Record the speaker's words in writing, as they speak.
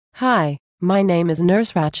Hi, my name is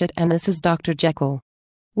Nurse Ratchet and this is Dr. Jekyll.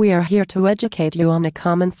 We are here to educate you on a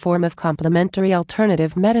common form of complementary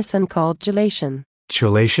alternative medicine called chelation.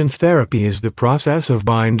 Chelation therapy is the process of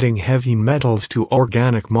binding heavy metals to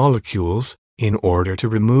organic molecules in order to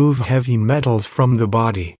remove heavy metals from the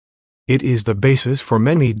body. It is the basis for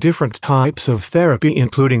many different types of therapy,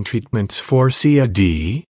 including treatments for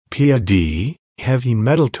CAD, PAD, heavy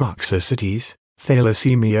metal toxicities,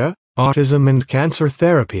 thalassemia, autism and cancer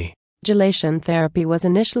therapy. Chelation therapy was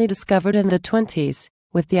initially discovered in the 1920s,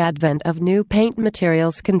 with the advent of new paint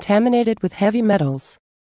materials contaminated with heavy metals.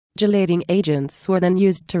 Gelating agents were then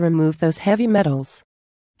used to remove those heavy metals.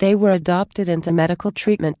 They were adopted into medical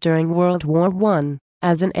treatment during World War I,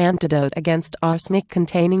 as an antidote against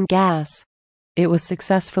arsenic-containing gas. It was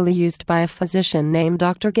successfully used by a physician named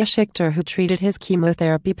Dr. Geschichter, who treated his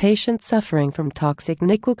chemotherapy patients suffering from toxic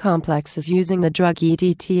nickel complexes using the drug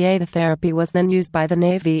EDTA. The therapy was then used by the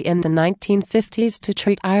Navy in the 1950s to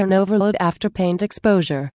treat iron overload after paint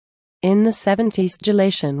exposure. In the 70s,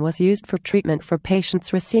 chelation was used for treatment for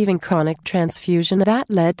patients receiving chronic transfusion that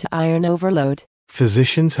led to iron overload.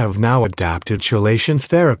 Physicians have now adapted chelation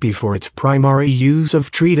therapy for its primary use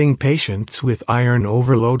of treating patients with iron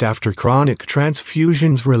overload after chronic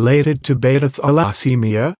transfusions related to beta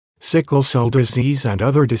thalassemia, sickle cell disease and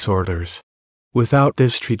other disorders. Without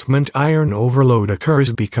this treatment, iron overload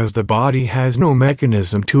occurs because the body has no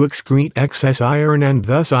mechanism to excrete excess iron, and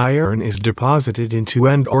thus iron is deposited into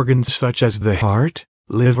end organs such as the heart,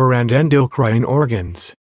 liver and endocrine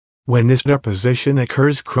organs. When this deposition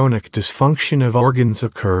occurs, chronic dysfunction of organs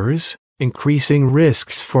occurs, increasing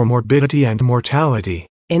risks for morbidity and mortality.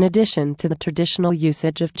 In addition to the traditional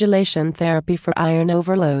usage of chelation therapy for iron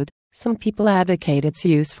overload, some people advocate its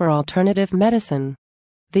use for alternative medicine.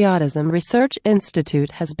 The Autism Research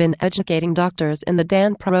Institute has been educating doctors in the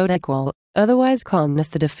DAN protocol, otherwise known as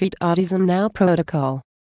the Defeat Autism Now protocol.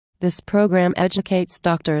 This program educates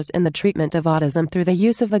doctors in the treatment of autism through the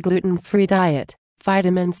use of a gluten-free diet,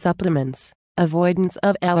 vitamin supplements, avoidance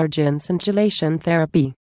of allergens and chelation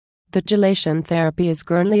therapy. The chelation therapy is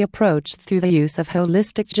currently approached through the use of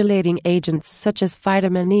holistic chelating agents such as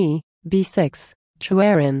vitamin E, B6,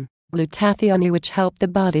 truerin, glutathione, which help the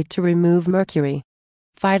body to remove mercury.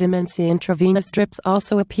 Vitamin C intravenous drips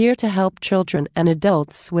also appear to help children and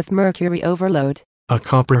adults with mercury overload. A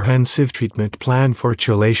comprehensive treatment plan for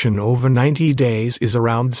chelation over 90 days is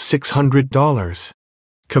around $600.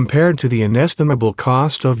 Compared to the inestimable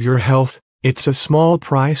cost of your health, it's a small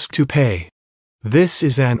price to pay. This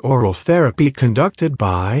is an oral therapy conducted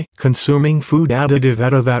by consuming food additive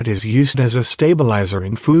ETA that is used as a stabilizer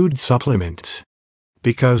in food supplements.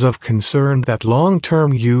 Because of concern that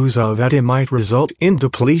long-term use of ETA might result in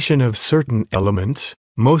depletion of certain elements,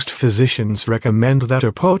 most physicians recommend that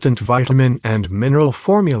a potent vitamin and mineral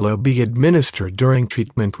formula be administered during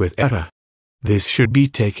treatment with ETA. This should be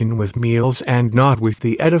taken with meals and not with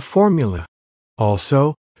the ETA formula.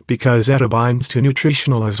 Also, because ETA binds to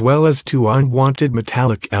nutritional as well as to unwanted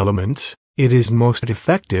metallic elements, it is most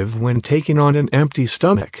effective when taken on an empty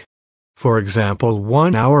stomach. For example,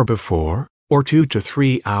 1 hour before, or 2 to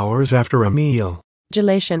 3 hours after a meal.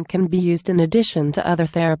 Chelation can be used in addition to other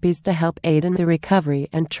therapies to help aid in the recovery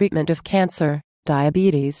and treatment of cancer,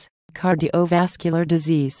 diabetes, cardiovascular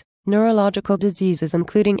disease, neurological diseases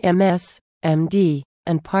including MS, MD,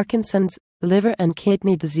 and Parkinson's, liver and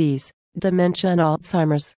kidney disease, dementia and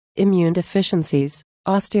Alzheimer's, immune deficiencies,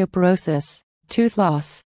 osteoporosis, tooth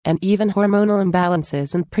loss, and even hormonal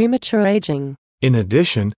imbalances and premature aging. In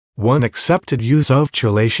addition, one accepted use of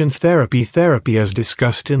chelation therapy as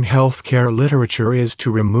discussed in healthcare literature is to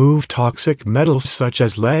remove toxic metals such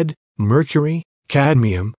as lead, mercury,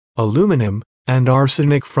 cadmium, aluminum, and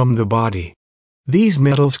arsenic from the body. These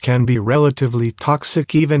metals can be relatively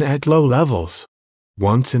toxic even at low levels.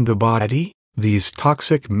 Once in the body, these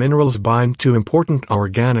toxic minerals bind to important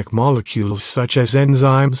organic molecules such as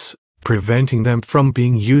enzymes, preventing them from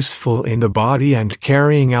being useful in the body and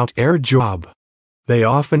carrying out their job. They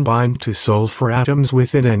often bind to sulfur atoms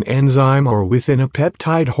within an enzyme or within a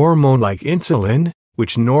peptide hormone like insulin,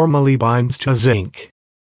 which normally binds to zinc.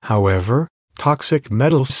 However, toxic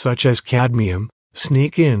metals such as cadmium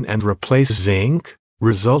sneak in and replace zinc,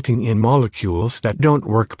 resulting in molecules that don't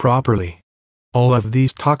work properly. All of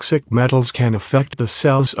these toxic metals can affect the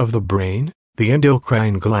cells of the brain, the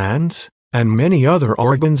endocrine glands, and many other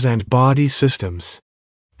organs and body systems.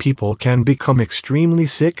 People can become extremely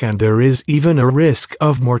sick and there is even a risk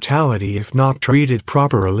of mortality if not treated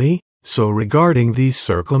properly, so regarding these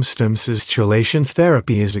circumstances, chelation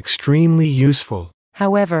therapy is extremely useful.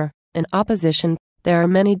 However, in opposition, There are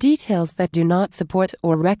many details that do not support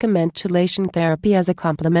or recommend chelation therapy as a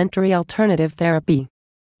complementary alternative therapy.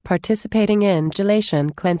 Participating in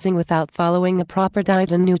chelation cleansing without following a proper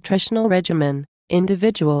diet and nutritional regimen,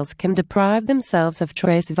 individuals can deprive themselves of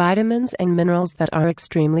trace vitamins and minerals that are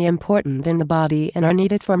extremely important in the body and are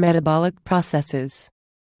needed for metabolic processes.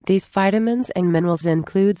 These vitamins and minerals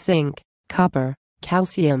include zinc, copper,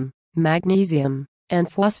 calcium, magnesium,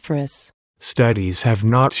 and phosphorus. Studies have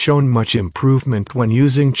not shown much improvement when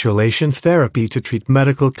using chelation therapy to treat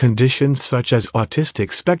medical conditions such as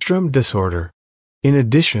autistic spectrum disorder. In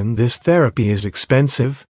addition, this therapy is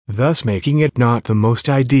expensive, thus making it not the most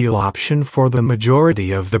ideal option for the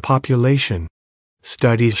majority of the population.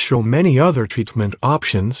 Studies show many other treatment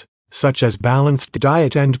options, such as balanced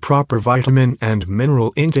diet and proper vitamin and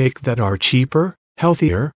mineral intake that are cheaper,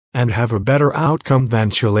 healthier, and have a better outcome than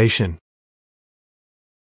chelation.